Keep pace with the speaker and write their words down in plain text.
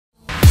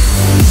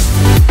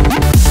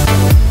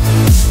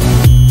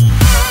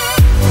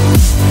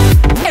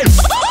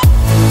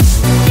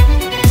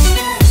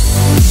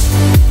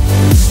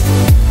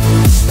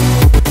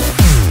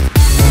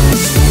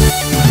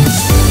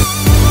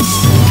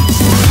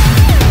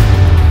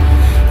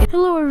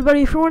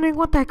everybody, if you're wondering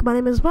what the heck my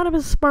name is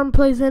Spartan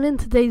Plays, and in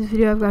today's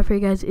video I've got for you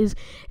guys is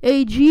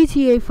a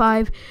GTA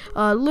 5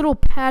 little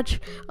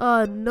patch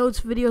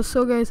notes video.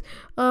 So guys,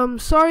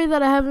 sorry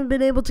that I haven't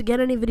been able to get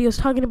any videos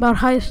talking about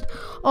Heist.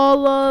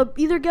 I'll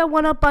either get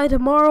one up by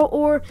tomorrow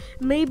or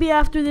maybe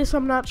after this,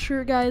 I'm not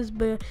sure guys,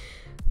 but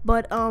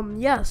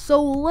yeah,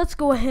 so let's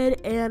go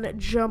ahead and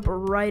jump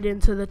right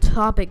into the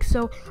topic.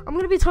 So I'm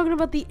going to be talking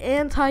about the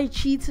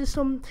anti-cheat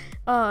system,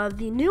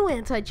 the new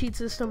anti-cheat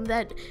system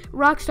that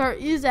Rockstar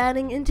is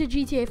adding into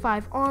GTA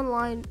 5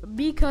 Online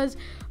because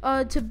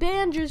to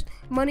ban just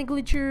money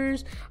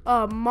glitchers,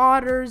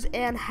 modders,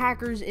 and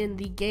hackers in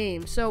the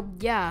game. So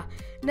yeah,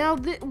 now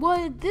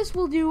what this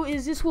will do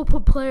is this will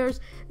put players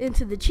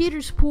into the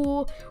cheaters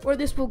pool, or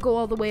this will go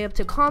all the way up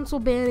to console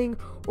banning,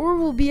 or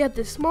will be at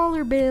the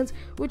smaller bans,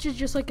 which is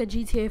just like a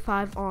GTA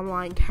 5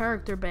 Online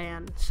character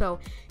ban. So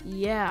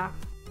yeah,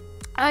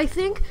 I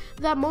think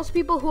that most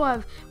people who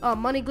have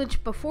money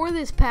glitched before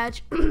this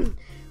patch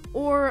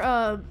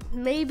or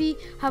maybe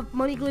have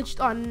money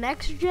glitched on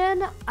next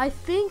gen. I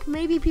think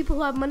maybe people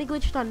who have money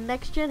glitched on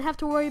next gen have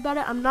to worry about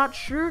it. I'm not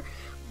sure,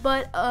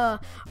 but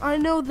I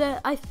know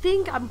that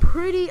I'm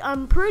pretty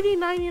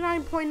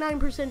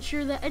 99.9%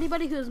 sure that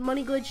anybody who has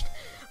money glitched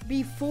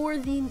before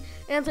the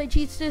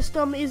anti-cheat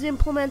system is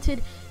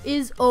implemented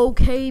is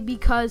okay,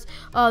 because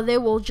they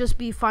will just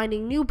be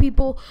finding new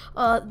people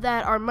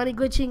that are money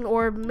glitching,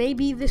 or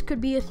maybe this could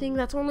be a thing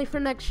that's only for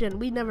next gen.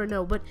 We never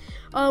know. But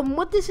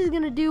what this is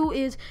gonna do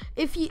is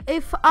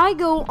if I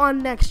go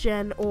on next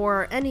gen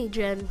or any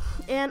gen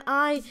and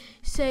I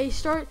say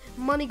start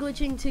money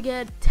glitching to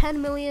get $10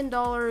 million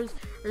or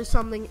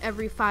something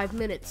every 5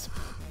 minutes,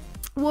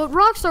 what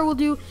Rockstar will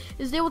do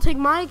is they will take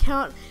my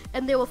account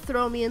and they will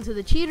throw me into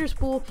the cheaters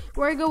pool,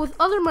 where I go with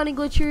other money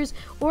glitchers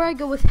or I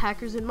go with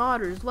hackers and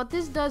modders. What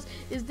this does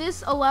is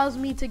this allows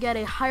me to get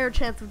a higher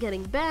chance of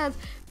getting banned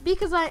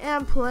because I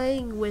am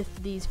playing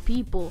with these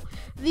people.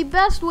 The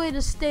best way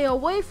to stay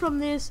away from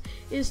this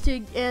is to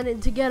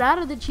get out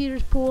of the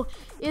cheaters pool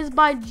is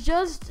by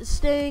just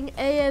staying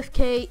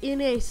AFK in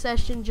a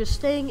session, just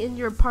staying in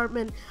your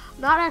apartment,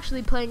 not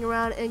actually playing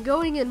around, and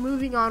going and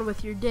moving on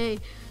with your day,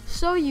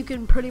 so you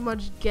can pretty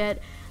much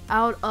get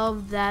out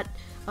of that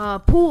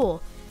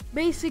pool,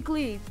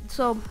 basically.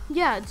 So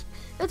yeah,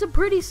 it's a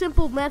pretty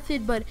simple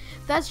method, but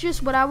that's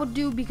just what I would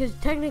do, because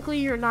technically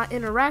you're not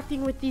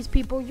interacting with these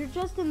people, you're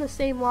just in the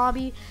same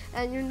lobby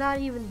and you're not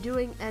even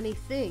doing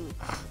anything.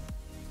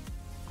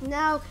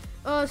 Now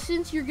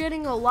since you're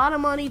getting a lot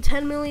of money,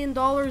 $10 million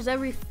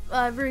every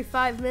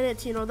 5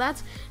 minutes, you know,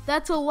 that's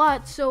a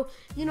lot. So,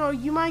 you know,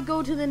 you might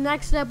go to the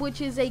next step, which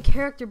is a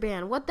character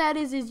ban. What that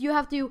is you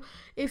have to,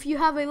 if you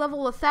have a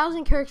level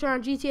 1000 character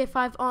on GTA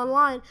 5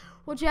 Online,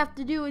 what you have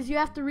to do is you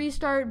have to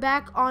restart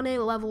back on a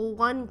level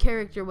 1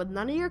 character with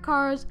none of your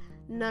cars,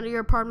 none of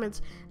your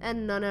apartments,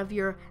 and none of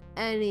your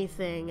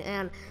anything,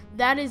 and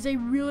that is a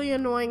really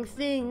annoying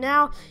thing.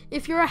 Now,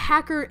 if you're a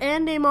hacker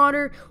and a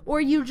modder, or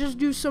you just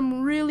do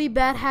some really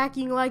bad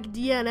hacking like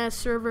DNS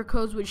server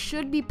codes, which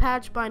should be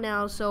patched by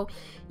now, so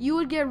you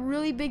would get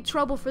really big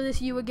trouble for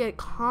this. You would get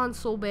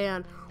console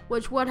ban,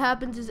 which what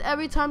happens is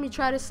every time you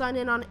try to sign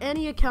in on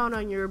any account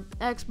on your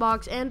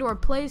Xbox and or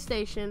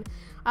PlayStation,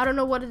 I don't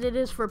know what it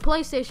is for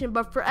PlayStation,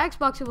 but for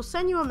Xbox, it will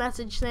send you a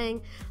message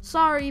saying,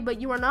 sorry,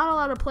 but you are not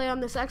allowed to play on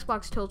this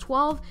Xbox till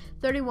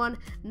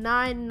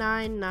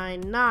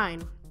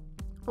 12/31/9999.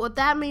 What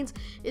that means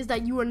is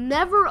that you are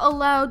never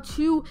allowed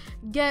to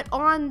get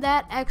on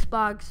that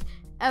Xbox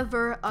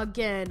ever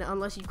again,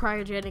 unless you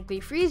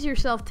cryogenically freeze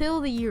yourself till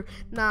the year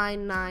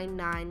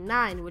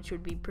 9999, which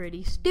would be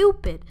pretty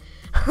stupid.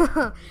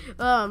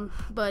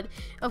 But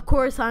of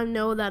course I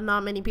know that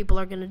not many people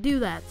are gonna do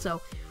that,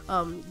 so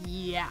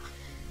yeah.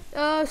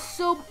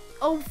 So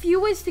a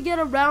few ways to get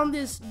around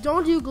this: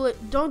 don't do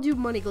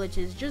money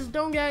glitches. Just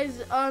don't,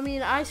 guys. I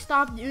mean, I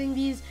stopped doing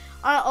these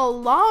a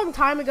long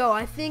time ago.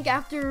 I think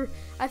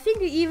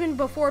even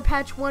before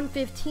patch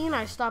 115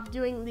 I stopped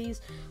doing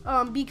these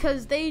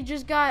because they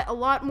just got a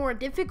lot more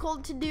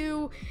difficult to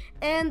do,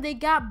 and they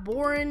got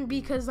boring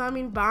because, I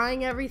mean,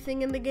 buying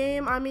everything in the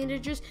game, I mean,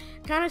 it just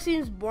kind of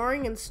seems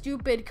boring and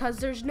stupid because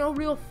there's no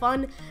real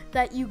fun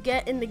that you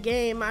get in the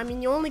game. I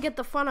mean, you only get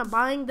the fun of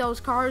buying those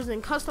cars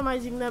and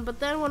customizing them, but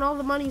then when all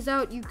the money's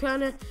out, you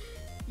kind of,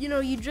 you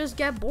know, you just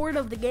get bored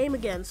of the game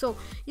again. So,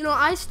 you know,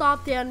 I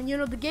stopped, and, you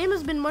know, the game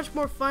has been much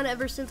more fun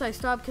ever since I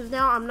stopped, because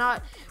now I'm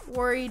not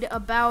worried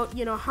about,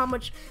 you know, how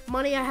much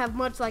money I have.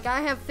 Like,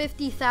 I have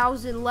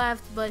 50,000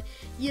 left, but,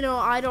 you know,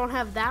 I don't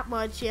have that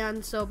much,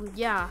 and so,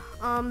 yeah.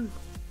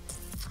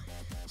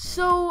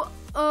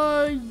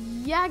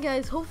 Yeah,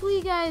 guys, hopefully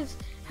you guys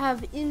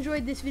have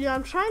enjoyed this video.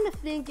 I'm trying to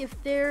think if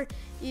there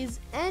is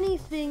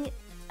anything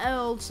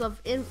else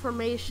of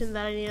information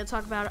that I need to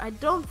talk about. I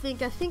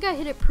think I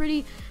hit it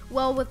pretty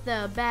well with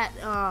the bat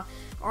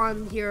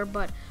on here,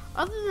 but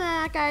other than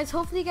that, guys,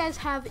 hopefully you guys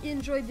have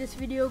enjoyed this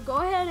video. Go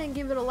ahead and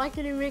give it a like,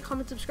 and rate,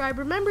 comment, subscribe.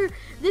 Remember,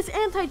 this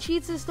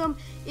anti-cheat system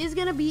is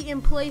gonna be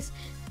in place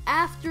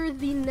after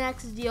the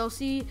next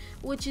DLC,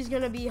 which is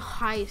gonna be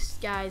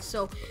Heist, guys.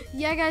 So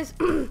yeah, guys,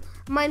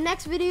 my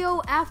next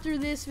video after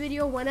this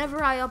video,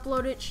 whenever I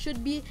upload it,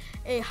 should be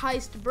a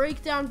Heist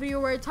breakdown video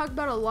where I talk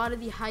about a lot of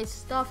the Heist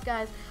stuff,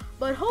 guys.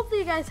 But hopefully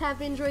you guys have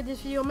enjoyed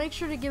this video. Make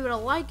sure to give it a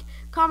like,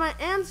 comment,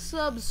 and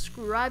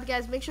subscribe,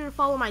 guys. Make sure to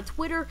follow my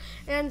Twitter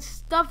and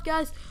stuff,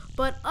 guys.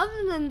 But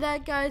other than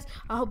that, guys,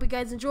 I hope you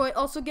guys enjoy.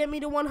 Also, get me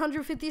to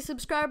 150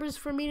 subscribers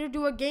for me to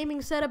do a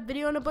gaming setup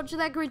video and a bunch of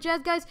that great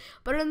jazz, guys.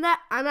 But other than that,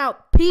 I'm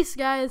out. Peace,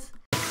 guys.